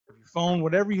phone,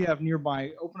 whatever you have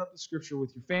nearby, open up the scripture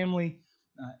with your family,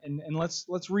 and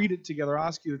let's read it together. I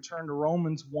ask you to turn to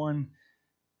Romans 1,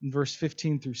 verse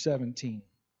 15 through 17.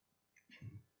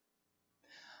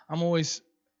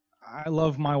 I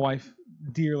love my wife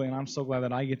dearly, and I'm so glad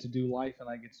that I get to do life and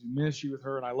I get to do ministry with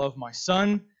her, and I love my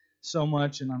son so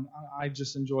much, and I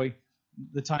just enjoy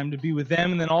the time to be with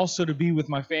them, and then also to be with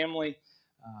my family.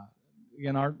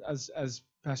 Again, as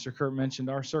Pastor Kurt mentioned,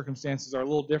 our circumstances are a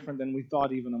little different than we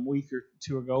thought even a week or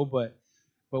two ago, but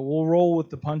we'll roll with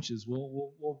the punches.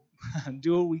 We'll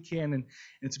do what we can, and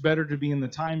it's better to be in the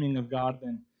timing of God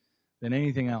than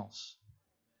anything else.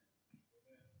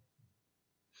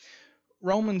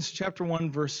 Romans chapter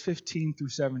 1, verse 15 through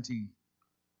 17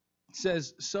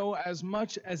 says, "So as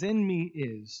much as in me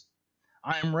is,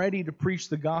 I am ready to preach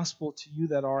the gospel to you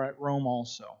that are at Rome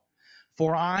also.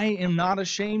 For I am not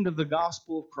ashamed of the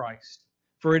gospel of Christ,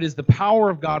 for it is the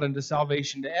power of God unto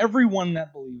salvation to everyone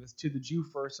that believeth, to the Jew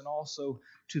first, and also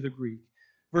to the Greek."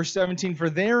 Verse 17,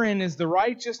 "For therein is the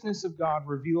righteousness of God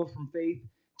revealed from faith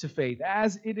to faith,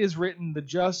 as it is written, the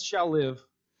just shall live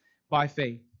by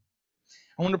faith."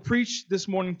 I want to preach this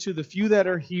morning to the few that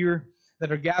are here,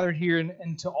 that are gathered here,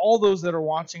 and to all those that are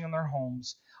watching in their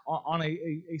homes on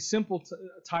a simple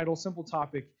title, simple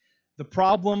topic, the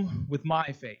problem with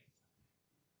my faith.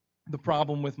 The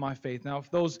problem with my faith. Now,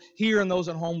 if those here and those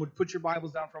at home would put your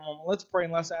Bibles down for a moment, let's pray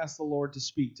and let's ask the Lord to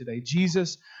speak today.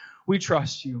 Jesus, we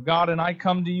trust you, God, and I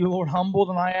come to you, Lord, humbled,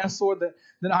 and I ask, Lord,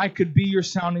 that I could be your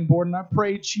sounding board, and I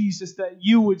pray, Jesus, that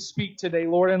you would speak today,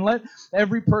 Lord, and let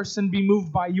every person be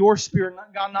moved by your Spirit,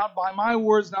 God, not by my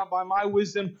words, not by my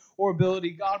wisdom or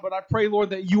ability, God, but I pray, Lord,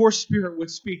 that your Spirit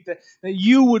would speak, that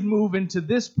you would move into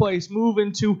this place, move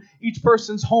into each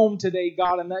person's home today,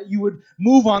 God, and that you would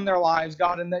move on their lives,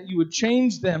 God, and that you would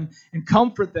change them and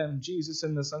comfort them, Jesus,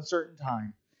 in this uncertain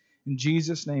time. In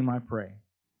Jesus' name I pray.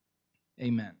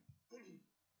 Amen.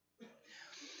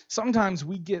 Sometimes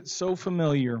we get so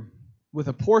familiar with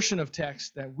a portion of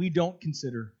text that we don't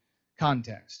consider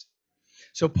context.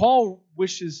 So Paul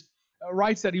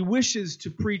writes that he wishes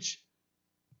to preach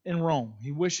in Rome.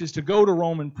 He wishes to go to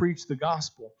Rome and preach the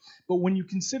gospel. But when you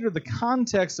consider the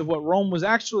context of what Rome was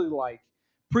actually like,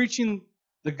 preaching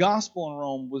the gospel in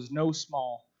Rome was no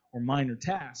small or minor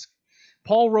task.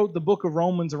 Paul wrote the book of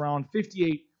Romans around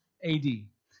 58 AD,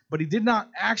 but he did not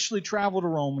actually travel to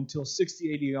Rome until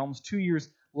 60 AD, almost 2 years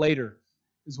later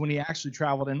is when he actually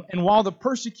traveled. And while the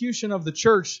persecution of the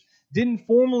church didn't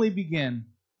formally begin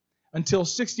until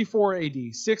 64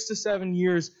 AD, 6 to 7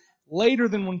 years later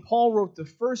than when Paul wrote the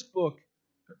first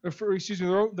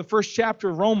chapter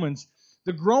of Romans,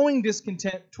 the growing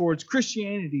discontent towards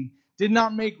Christianity did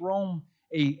not make Rome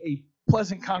a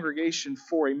pleasant congregation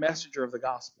for a messenger of the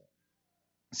gospel.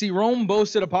 See, Rome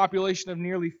boasted a population of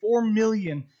nearly 4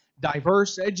 million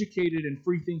diverse, educated, and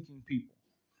free-thinking people,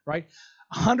 right?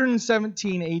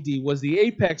 117 AD was the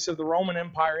apex of the Roman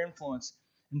Empire influence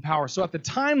and power. So at the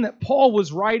time that Paul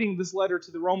was writing this letter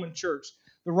to the Roman church,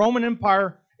 the Roman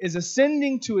Empire is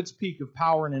ascending to its peak of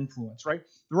power and influence, right?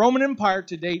 The Roman Empire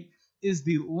to date is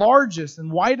the largest and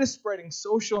widest spreading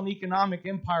social and economic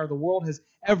empire the world has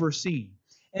ever seen.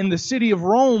 And the city of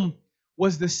Rome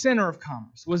was the center of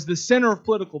commerce, was the center of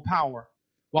political power,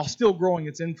 while still growing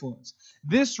its influence.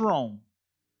 This Rome,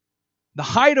 the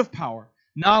height of power,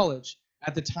 knowledge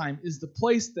at the time, is the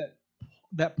place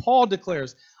that Paul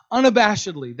declares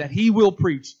unabashedly that he will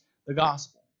preach the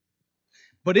gospel.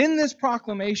 But in this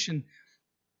proclamation,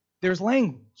 there's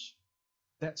language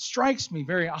that strikes me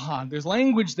very odd. There's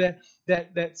language that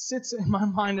sits in my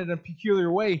mind in a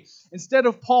peculiar way. Instead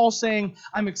of Paul saying,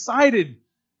 I'm excited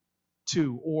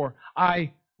to, or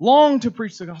I long to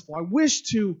preach the gospel, I wish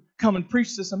to come and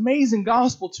preach this amazing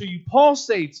gospel to you, Paul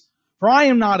states, for I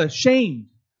am not ashamed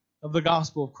of the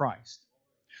gospel of Christ.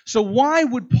 So why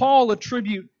would Paul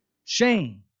attribute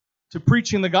shame to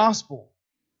preaching the gospel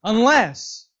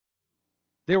unless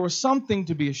there was something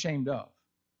to be ashamed of?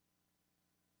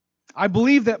 I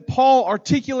believe that Paul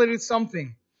articulated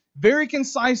something very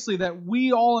concisely that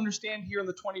we all understand here in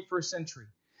the 21st century.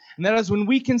 And that is when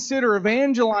we consider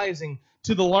evangelizing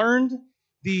to the learned,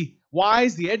 the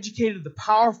wise, the educated, the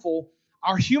powerful,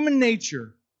 our human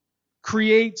nature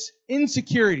creates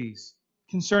insecurities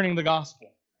concerning the gospel.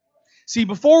 See,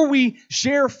 before we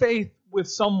share faith with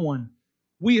someone,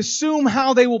 we assume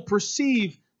how they will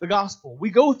perceive the gospel. We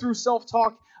go through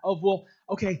self-talk of, well,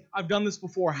 okay, I've done this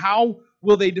before. How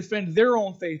will they defend their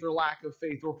own faith or lack of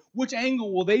faith? Or which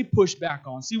angle will they push back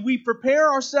on? See, we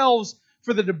prepare ourselves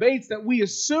for the debates that we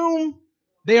assume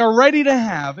they are ready to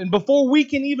have. And before we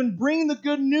can even bring the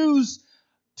good news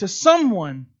to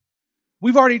someone,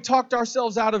 We've already talked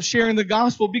ourselves out of sharing the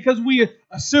gospel because we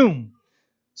assume.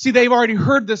 See, they've already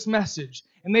heard this message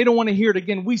and they don't want to hear it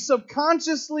again. We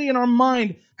subconsciously in our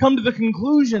mind come to the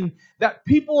conclusion that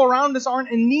people around us aren't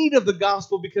in need of the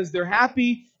gospel because they're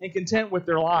happy and content with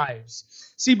their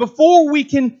lives. See, before we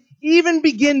can even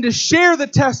begin to share the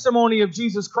testimony of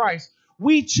Jesus Christ,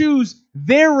 we choose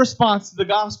their response to the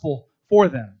gospel for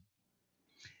them.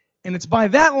 And it's by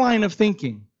that line of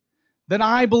thinking that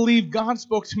I believe God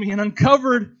spoke to me and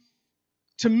uncovered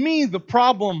to me the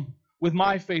problem with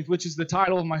my faith, which is the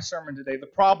title of my sermon today, the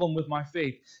problem with my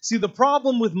faith. See, the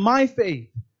problem with my faith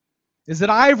is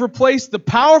that I have replaced the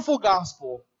powerful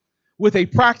gospel with a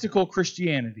practical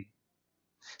Christianity.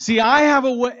 See, I have,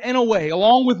 in a way,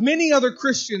 along with many other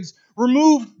Christians,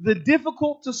 removed the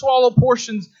difficult to swallow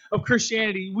portions of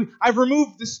Christianity. I've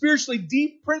removed the spiritually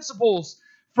deep principles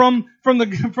from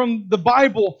the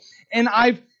Bible, and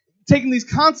I've taken these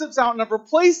concepts out and I've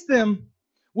replaced them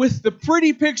with the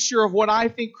pretty picture of what I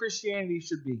think Christianity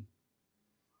should be.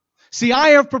 See, I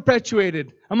have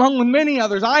perpetuated, among many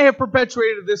others, I have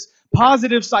perpetuated this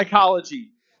positive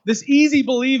psychology, this easy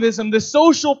believism, this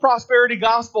social prosperity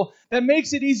gospel that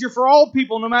makes it easier for all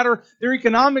people, no matter their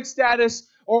economic status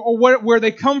or where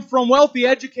they come from, wealthy,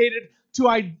 educated,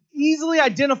 to easily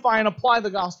identify and apply the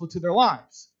gospel to their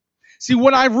lives. See,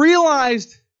 what I've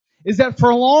realized is that for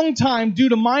a long time, due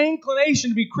to my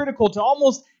inclination to be critical to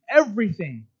almost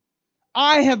everything,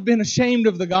 I have been ashamed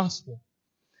of the gospel.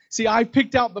 See, I've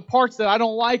picked out the parts that I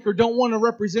don't like or don't want to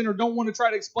represent or don't want to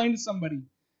try to explain to somebody.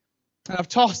 And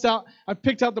I've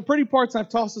picked out the pretty parts and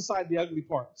I've tossed aside the ugly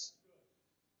parts.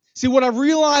 See, what I've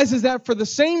realized is that for the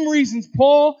same reasons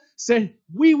Paul said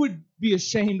we would be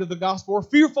ashamed of the gospel or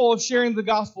fearful of sharing the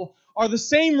gospel are the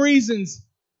same reasons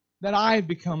that I've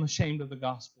become ashamed of the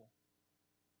gospel.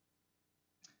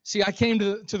 See, I came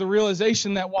to the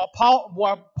realization that while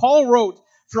Paul wrote,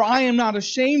 "For I am not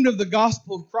ashamed of the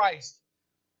gospel of Christ,"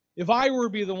 if I were to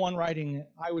be the one writing it,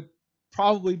 I would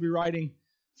probably be writing,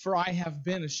 "For I have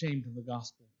been ashamed of the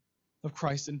gospel of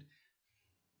Christ."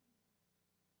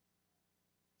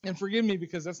 And forgive me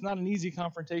because that's not an easy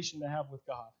confrontation to have with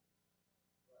God.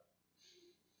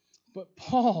 But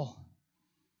Paul,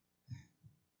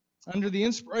 under the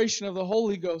inspiration of the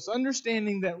Holy Ghost,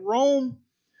 understanding that Rome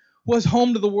was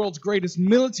home to the world's greatest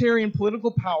military and political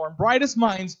power and brightest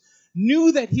minds,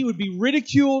 knew that he would be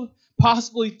ridiculed,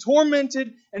 possibly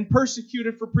tormented, and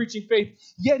persecuted for preaching faith.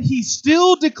 Yet he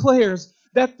still declares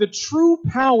that the true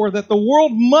power that the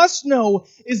world must know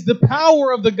is the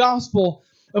power of the gospel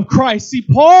of Christ. See,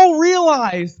 Paul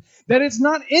realized that it's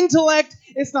not intellect,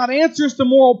 it's not answers to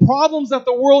moral problems that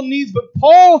the world needs, but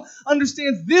Paul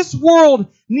understands this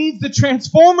world needs the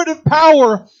transformative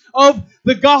power of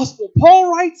the gospel.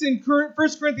 Paul writes in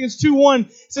 1 Corinthians 2:1,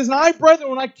 says, "And I, brethren,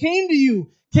 when I came to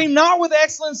you, came not with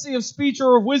excellency of speech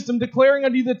or of wisdom, declaring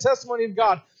unto you the testimony of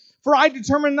God. For I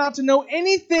determined not to know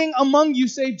anything among you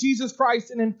save Jesus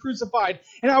Christ and Him crucified.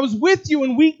 And I was with you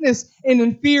in weakness and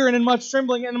in fear and in much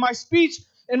trembling. And my speech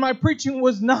and my preaching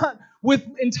was not with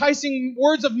enticing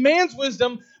words of man's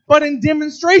wisdom, but in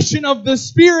demonstration of the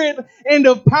Spirit and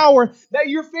of power, that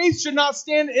your faith should not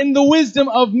stand in the wisdom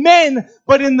of men,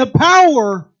 but in the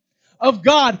power of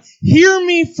God." Hear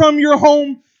me from your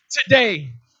home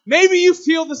today. Maybe you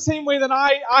feel the same way that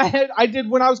I did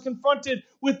when I was confronted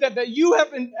with that you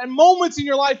have at moments in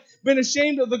your life been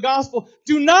ashamed of the gospel.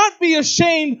 Do not be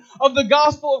ashamed of the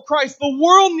gospel of Christ. The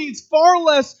world needs far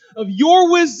less of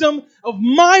your wisdom, of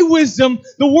my wisdom.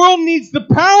 The world needs the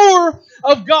power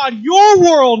of God. Your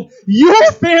world,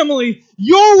 your family,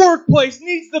 your workplace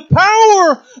needs the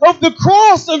power of the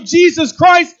cross of Jesus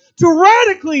Christ to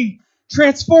radically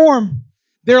transform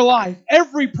their life.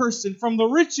 Every person, from the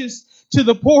richest to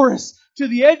the poorest, to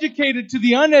the educated, to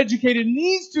the uneducated,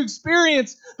 needs to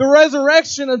experience the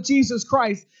resurrection of Jesus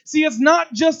Christ. See, it's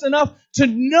not just enough to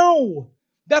know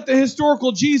that the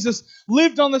historical Jesus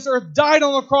lived on this earth, died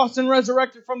on the cross, and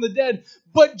resurrected from the dead.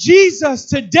 But Jesus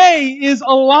today is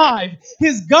alive.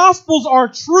 His gospels are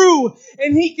true,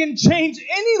 and He can change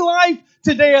any life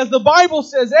today. As the Bible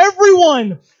says,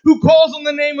 everyone who calls on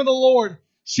the name of the Lord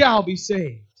shall be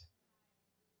saved.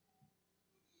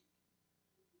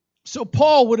 So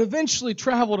Paul would eventually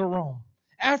travel to Rome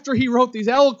after he wrote these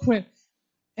eloquent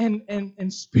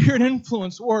and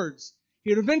Spirit-influenced words.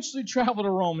 He would eventually travel to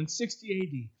Rome in 60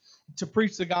 AD to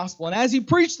preach the gospel. And as he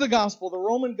preached the gospel, the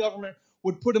Roman government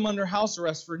would put him under house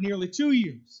arrest for nearly 2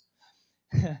 years.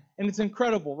 And it's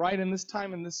incredible, right? In this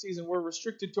time, in this season, we're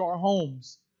restricted to our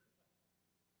homes.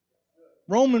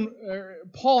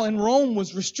 Paul in Rome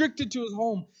was restricted to his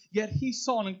home, yet he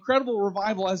saw an incredible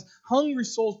revival as hungry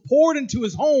souls poured into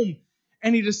his home,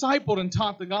 and he discipled and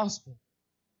taught the gospel.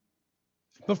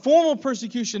 But formal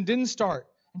persecution didn't start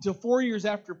until 4 years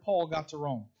after Paul got to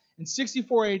Rome in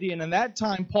 64 AD, and in that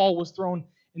time Paul was thrown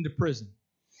into prison.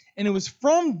 And it was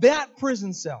from that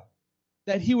prison cell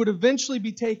that he would eventually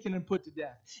be taken and put to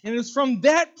death. And it was from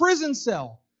that prison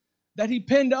cell that he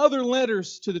penned other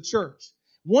letters to the church,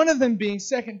 one of them being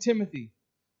 2 Timothy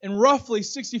in roughly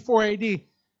 64 AD.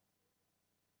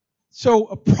 So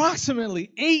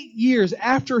approximately 8 years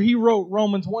after he wrote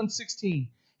Romans 1:16,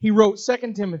 he wrote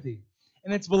 2 Timothy.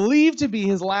 And it's believed to be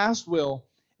his last will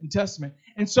and testament.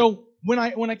 And so when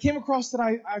I came across that,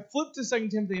 I flipped to 2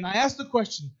 Timothy and I asked the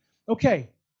question, okay,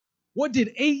 what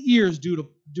did 8 years do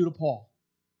to Paul?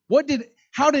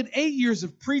 How did 8 years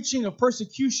of preaching of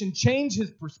persecution change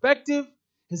his perspective,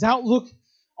 his outlook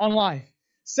on life?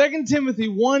 2 Timothy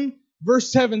 1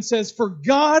 verse 7 says, "For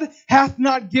God hath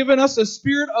not given us a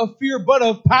spirit of fear, but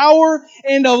of power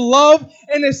and of love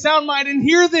and a sound mind." And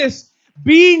hear this,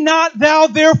 "Be not thou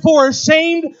therefore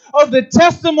ashamed of the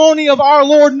testimony of our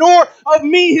Lord, nor of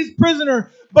me his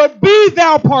prisoner, but be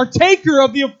thou partaker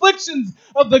of the afflictions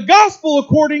of the gospel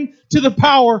according to the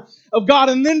power of God."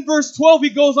 And then verse 12 he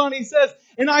goes on, he says,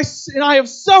 and I have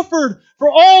suffered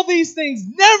for all these things.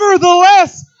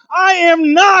 Nevertheless, I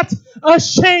am not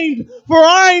ashamed, for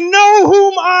I know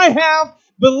whom I have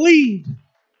believed.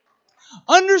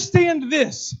 Understand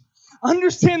this,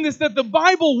 that the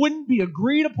Bible wouldn't be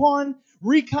agreed upon,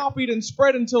 recopied, and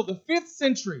spread until the 5th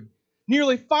century,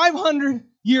 nearly 500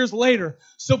 years later.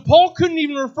 So Paul couldn't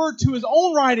even refer to his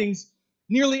own writings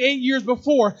nearly 8 years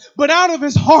before. But out of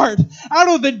his heart, out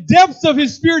of the depths of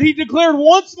his spirit, he declared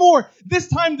once more, this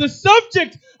time the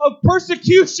subject of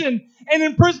persecution and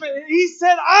imprisonment. He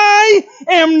said, "I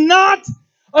am not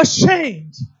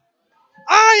ashamed.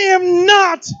 I am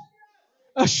not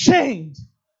ashamed."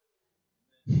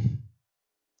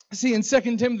 See, in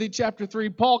 2 Timothy chapter 3,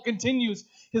 Paul continues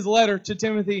his letter to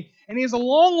Timothy, and he has a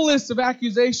long list of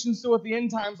accusations to what the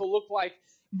end times will look like.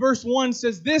 Verse 1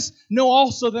 says, "This know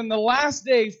also that in the last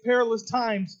days perilous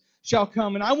times shall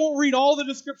come." And I won't read all the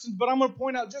descriptions, but I'm going to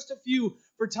point out just a few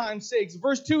for time's sake.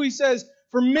 Verse 2, he says,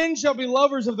 "For men shall be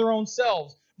lovers of their own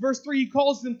selves." Verse 3, he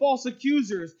calls them false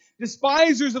accusers,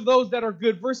 despisers of those that are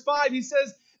good. Verse 5, he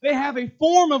says, "They have a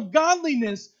form of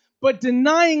godliness, but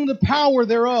denying the power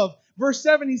thereof." Verse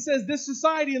 7, he says, "This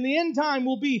society in the end time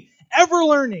will be ever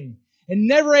learning and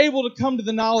never able to come to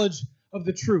the knowledge of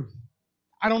the truth."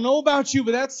 I don't know about you,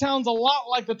 but that sounds a lot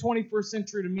like the 21st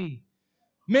century to me.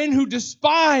 Men who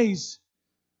despise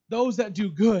those that do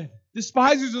good.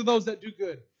 Despisers of those that do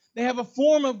good. They have a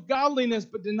form of godliness,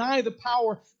 but deny the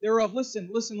power thereof.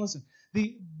 Listen.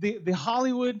 The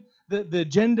Hollywood, the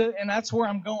agenda, and that's where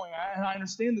I'm going. I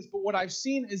understand this, but what I've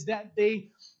seen is that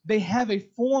they have a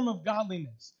form of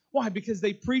godliness. Why? Because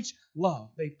they preach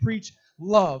love. They preach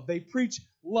love. They preach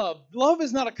love. Love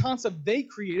is not a concept they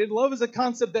created. Love is a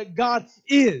concept that God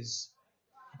is.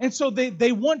 And so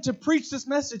they want to preach this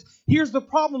message. Here's the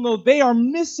problem, though. They are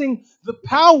missing the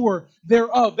power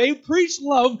thereof. They preach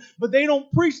love, but they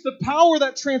don't preach the power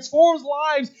that transforms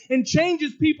lives and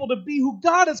changes people to be who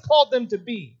God has called them to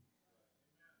be.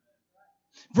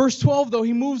 Verse 12, though,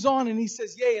 he moves on and he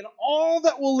says, "Yea, and all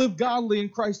that will live godly in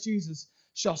Christ Jesus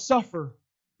shall suffer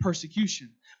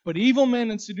persecution. But evil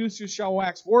men and seducers shall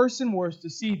wax worse and worse,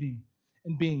 deceiving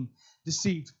and being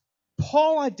deceived."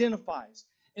 Paul identifies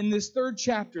in this 3rd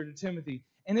chapter to Timothy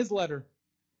in his letter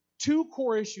 2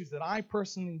 core issues that I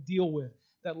personally deal with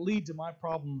that lead to my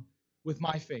problem with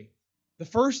my faith. The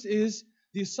first is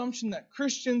the assumption that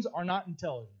Christians are not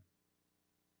intelligent.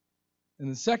 And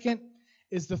the second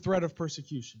is the threat of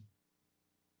persecution.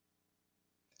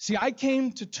 See, I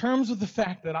came to terms with the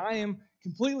fact that I am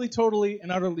completely, totally,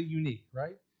 and utterly unique,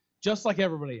 right? Just like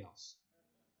everybody else.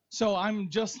 So I'm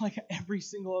just like every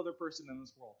single other person in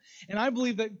this world. And I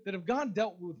believe that if God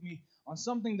dealt with me on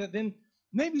something, that then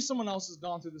maybe someone else has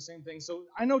gone through the same thing. So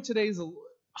I know today is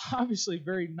obviously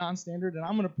very non-standard, and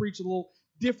I'm going to preach a little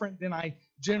different than I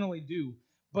generally do.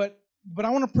 But I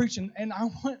want to preach, and I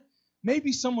want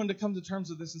maybe someone to come to terms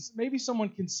with this, and maybe someone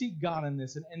can seek God in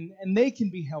this, and they can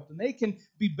be helped, and they can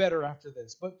be better after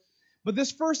this. But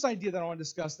this first idea that I want to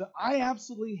discuss, that I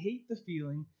absolutely hate the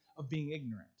feeling of being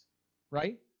ignorant,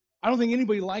 right? I don't think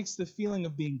anybody likes the feeling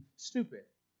of being stupid.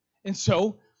 And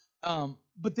so,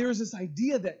 but there's this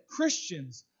idea that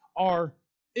Christians are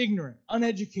ignorant,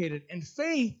 uneducated, and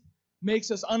faith makes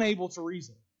us unable to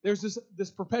reason. There's this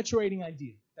perpetuating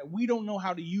idea that we don't know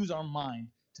how to use our mind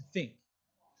to think.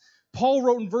 Paul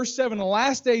wrote in verse 7, "In the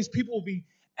last days people will be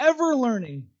ever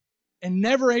learning and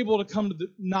never able to come to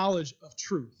the knowledge of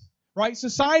truth." Right?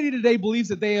 Society today believes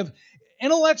that they have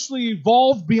intellectually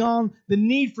evolved beyond the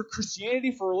need for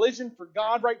Christianity, for religion, for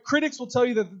God, right? Critics will tell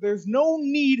you that there's no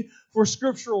need for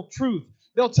scriptural truth.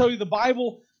 They'll tell you the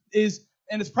Bible is,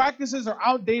 and its practices are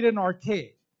outdated and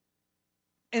archaic.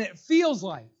 And it feels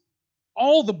like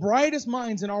all the brightest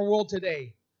minds in our world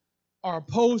today are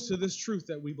opposed to this truth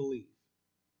that we believe.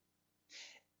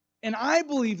 And I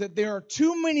believe that there are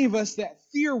too many of us that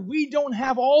fear we don't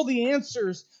have all the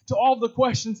answers to all the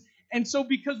questions. And so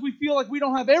because we feel like we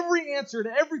don't have every answer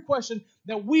to every question,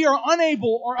 that we are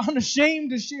unable or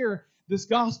unashamed to share this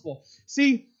gospel.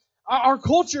 See, our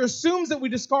culture assumes that we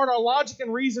discard our logic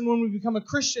and reason when we become a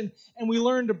Christian and we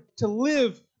learn to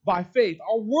live by faith.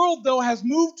 Our world, though, has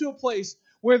moved to a place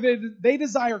where they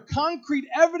desire concrete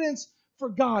evidence for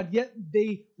God, yet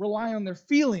they rely on their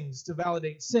feelings to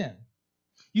validate sin.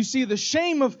 You see, the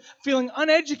shame of feeling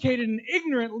uneducated and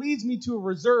ignorant leads me to a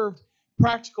reserved,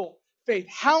 practical faith.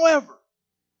 However,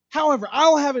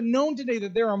 I'll have it known today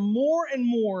that there are more and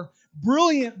more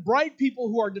brilliant, bright people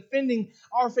who are defending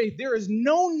our faith. There is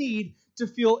no need to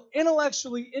feel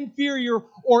intellectually inferior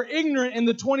or ignorant in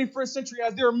the 21st century,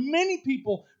 as there are many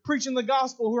people preaching the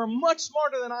gospel who are much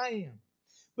smarter than I am.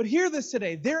 But hear this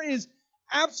today. There is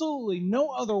absolutely no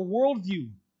other worldview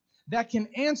that can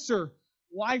answer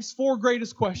life's four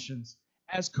greatest questions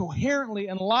as coherently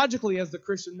and logically as the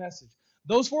Christian message.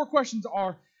 Those four questions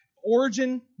are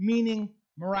origin, meaning,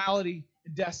 morality,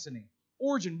 and destiny.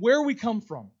 Origin, where we come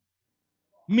from.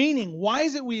 Meaning, why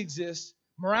is it we exist?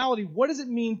 Morality, what does it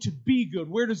mean to be good?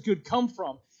 Where does good come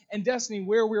from? And destiny,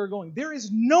 where we are going. There is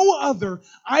no other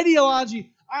ideological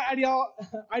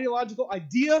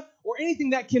idea or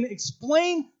anything that can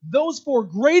explain those four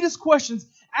greatest questions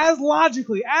as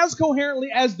logically, as coherently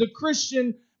as the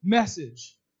Christian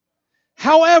message.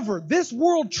 However, this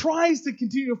world tries to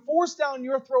continue to force down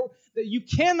your throat that you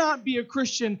cannot be a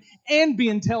Christian and be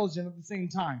intelligent at the same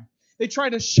time. They try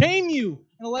to shame you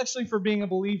intellectually for being a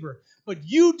believer. But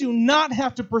you do not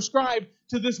have to prescribe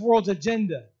to this world's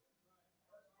agenda.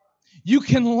 You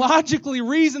can logically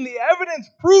reason the evidence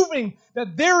proving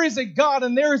that there is a God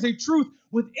and there is a truth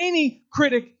with any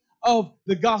critic of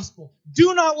the gospel.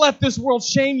 Do not let this world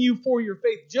shame you for your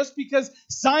faith. Just because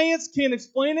science can't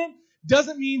explain it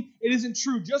doesn't mean it isn't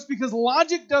true. Just because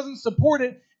logic doesn't support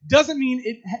it doesn't mean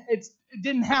it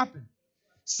didn't happen.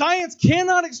 Science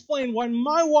cannot explain why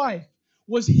my wife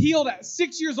was healed at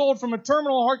 6 years old from a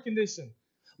terminal heart condition.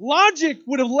 Logic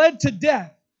would have led to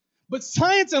death. But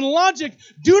science and logic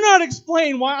do not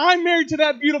explain why I'm married to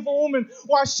that beautiful woman,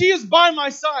 why she is by my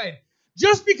side.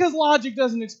 Just because logic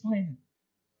doesn't explain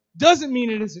it doesn't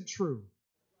mean it isn't true.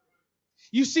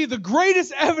 You see, the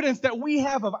greatest evidence that we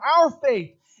have of our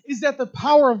faith is that the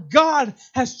power of God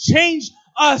has changed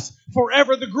us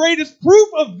forever. The greatest proof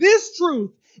of this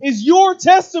truth is your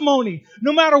testimony.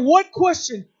 No matter what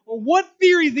question or what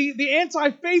theory the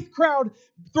anti-faith crowd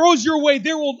throws your way,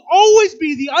 there will always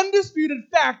be the undisputed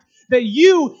fact that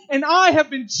you and I have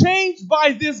been changed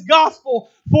by this gospel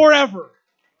forever.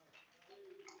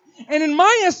 And in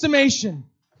my estimation,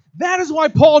 that is why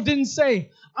Paul didn't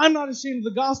say, I'm not ashamed of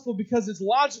the gospel because it's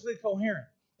logically coherent.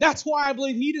 That's why I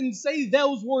believe he didn't say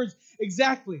those words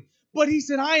exactly. But he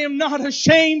said, I am not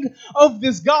ashamed of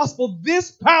this gospel,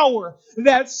 this power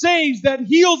that saves, that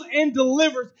heals, and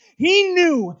delivers. He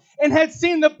knew and had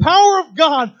seen the power of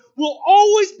God will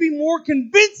always be more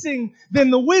convincing than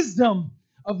the wisdom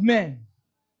of men.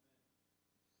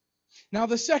 Now,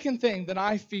 the second thing that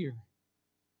I fear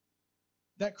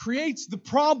that creates the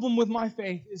problem with my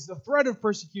faith is the threat of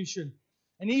persecution,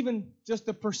 and even just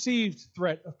the perceived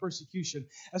threat of persecution.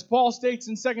 As Paul states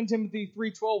in 2 Timothy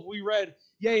 3:12, we read,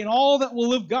 yea, and all that will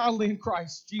live godly in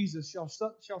Christ Jesus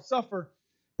shall suffer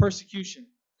persecution.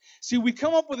 See, we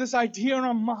come up with this idea in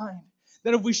our mind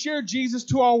that if we share Jesus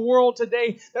to our world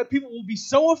today, that people will be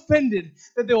so offended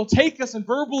that they will take us and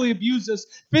verbally abuse us,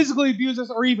 physically abuse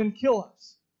us, or even kill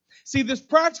us. See, this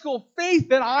practical faith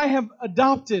that I have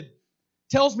adopted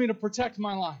tells me to protect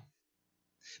my life.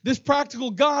 This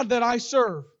practical God that I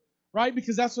serve, right?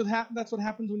 Because that's what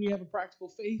happens when you have a practical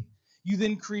faith. You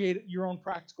then create your own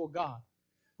practical God,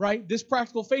 right? This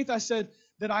practical faith, I said,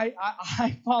 that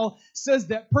I follow says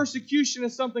that persecution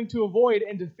is something to avoid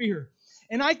and to fear.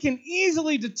 And I can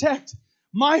easily detect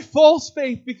my false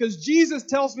faith because Jesus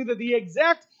tells me that the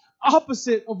exact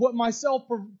opposite of what my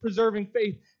self-preserving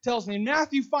faith tells me. In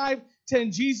Matthew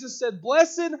 5:10, Jesus said,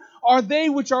 blessed are they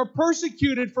which are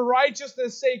persecuted for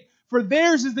righteousness' sake, for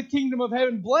theirs is the kingdom of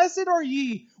heaven. Blessed are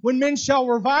ye when men shall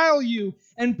revile you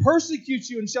and persecute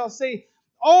you and shall say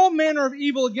all manner of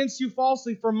evil against you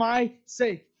falsely for my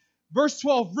sake. Verse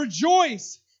 12,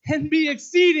 rejoice and be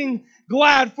exceeding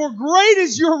glad, for great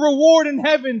is your reward in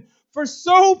heaven, For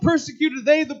so persecuted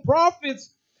they the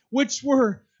prophets which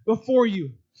were before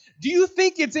you. Do you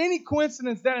think it's any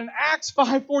coincidence that in Acts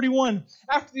 5:41,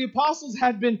 after the apostles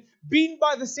had been beaten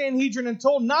by the Sanhedrin and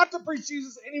told not to preach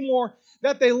Jesus anymore,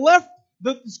 that they left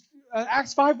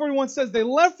Acts 5:41 says they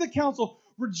left the council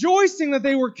rejoicing that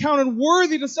they were counted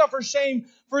worthy to suffer shame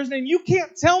for His name? You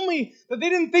can't tell me that they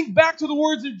didn't think back to the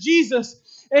words of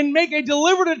Jesus and make a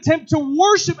deliberate attempt to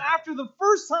worship after the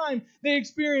first time they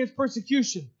experienced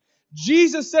persecution.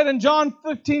 Jesus said in John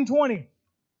 15:20,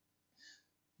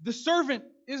 the servant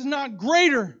is not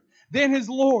greater than his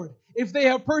Lord. If they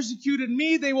have persecuted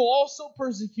me, they will also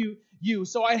persecute you.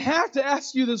 So I have to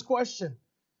ask you this question.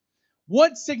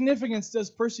 What significance does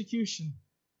persecution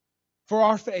for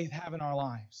our faith have in our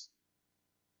lives?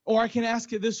 Or I can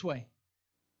ask it this way.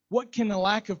 What can a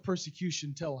lack of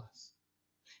persecution tell us?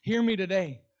 Hear me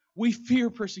today. We fear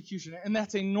persecution, and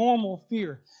that's a normal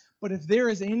fear. But if there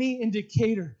is any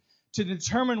indicator to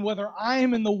determine whether I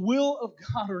am in the will of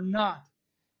God or not,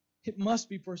 it must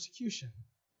be persecution.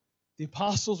 The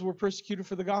apostles were persecuted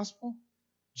for the gospel.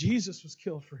 Jesus was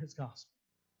killed for His gospel.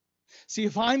 See,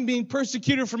 if I'm being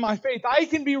persecuted for my faith, I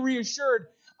can be reassured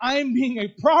I am being a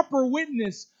proper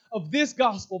witness of this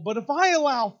gospel. But if I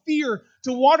allow fear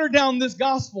to water down this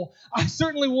gospel, I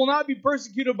certainly will not be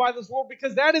persecuted by this world,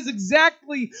 because that is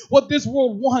exactly what this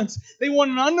world wants. They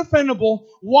want an undefendable,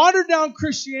 watered down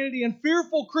Christianity and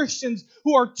fearful Christians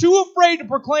who are too afraid to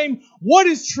proclaim what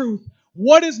is truth,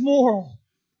 what is moral,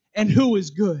 and who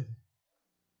is good.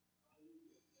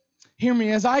 Hear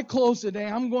me, as I close today,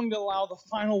 I'm going to allow the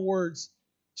final words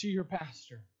to your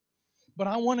pastor. But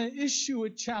I want to issue a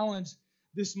challenge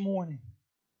this morning.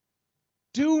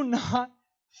 Do not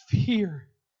fear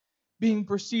being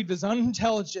perceived as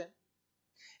unintelligent.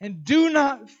 And do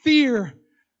not fear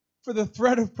for the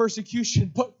threat of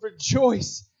persecution, but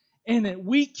rejoice in it.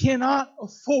 We cannot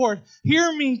afford,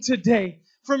 hear me today,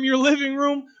 from your living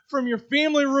room, from your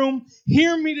family room,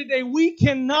 hear me today. We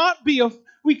cannot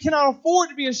afford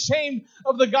to be ashamed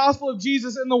of the gospel of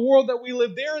Jesus in the world that we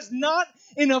live. There is not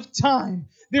enough time.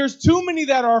 There's too many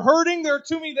that are hurting. There are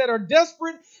too many that are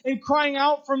desperate and crying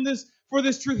out for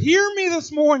this truth. Hear me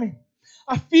this morning.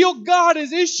 I feel God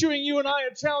is issuing you and I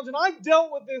a challenge, and I've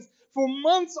dealt with this for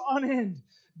months on end.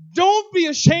 Don't be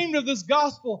ashamed of this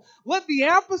gospel. Let the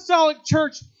apostolic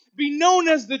church be known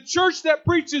as the church that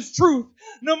preaches truth,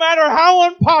 no matter how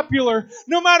unpopular,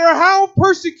 no matter how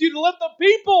persecuted. Let the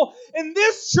people in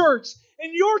this church,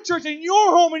 in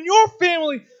your home, in your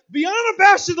family, be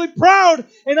unabashedly proud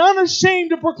and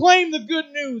unashamed to proclaim the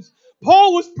good news.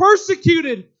 Paul was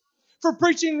persecuted for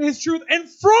preaching His truth, and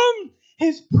from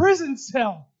his prison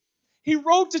cell, he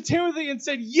wrote to Timothy and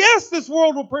said, yes, this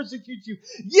world will persecute you.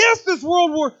 Yes, this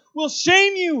world will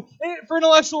shame you for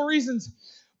intellectual reasons.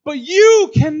 But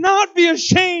you cannot be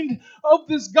ashamed of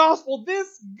this gospel. This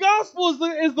gospel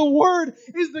is the word,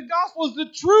 is the gospel, is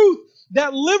the truth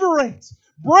that liberates,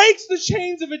 breaks the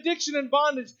chains of addiction and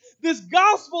bondage. This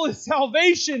gospel is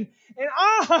salvation. And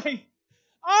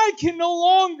I can no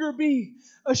longer be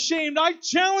ashamed. I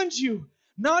challenge you,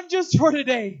 not just for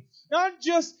today, not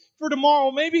just for tomorrow,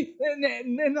 maybe,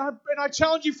 and I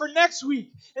challenge you for next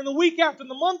week, and the week after, and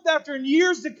the month after, and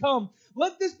years to come.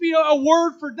 Let this be a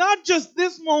word for not just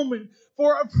this moment,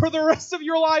 for the rest of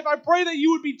your life. I pray that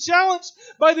you would be challenged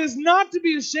by this, not to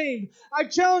be ashamed. I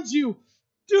challenge you,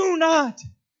 do not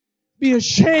be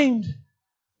ashamed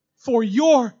for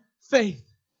your faith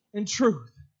and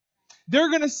truth. They're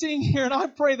going to sing here, and I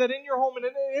pray that in your home, and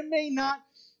it may not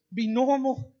be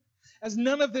normal, as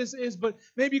none of this is, but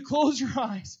maybe close your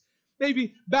eyes.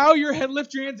 Maybe bow your head,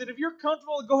 lift your hands, and if you're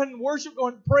comfortable, go ahead and worship, go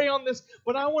ahead and pray on this.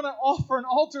 But I want to offer an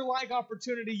altar-like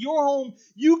opportunity. Your home,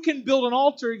 you can build an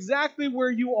altar exactly where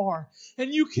you are.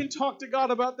 And you can talk to God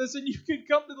about this, and you can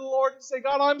come to the Lord and say,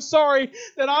 God, I'm sorry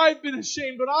that I've been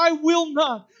ashamed, but I will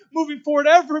not, moving forward,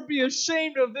 ever be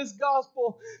ashamed of this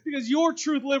gospel, because your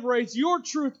truth liberates, your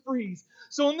truth frees.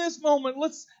 So in this moment,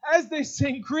 let's, as they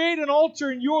sing, create an altar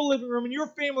in your living room, in your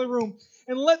family room,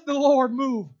 and let the Lord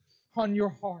move on your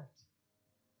heart.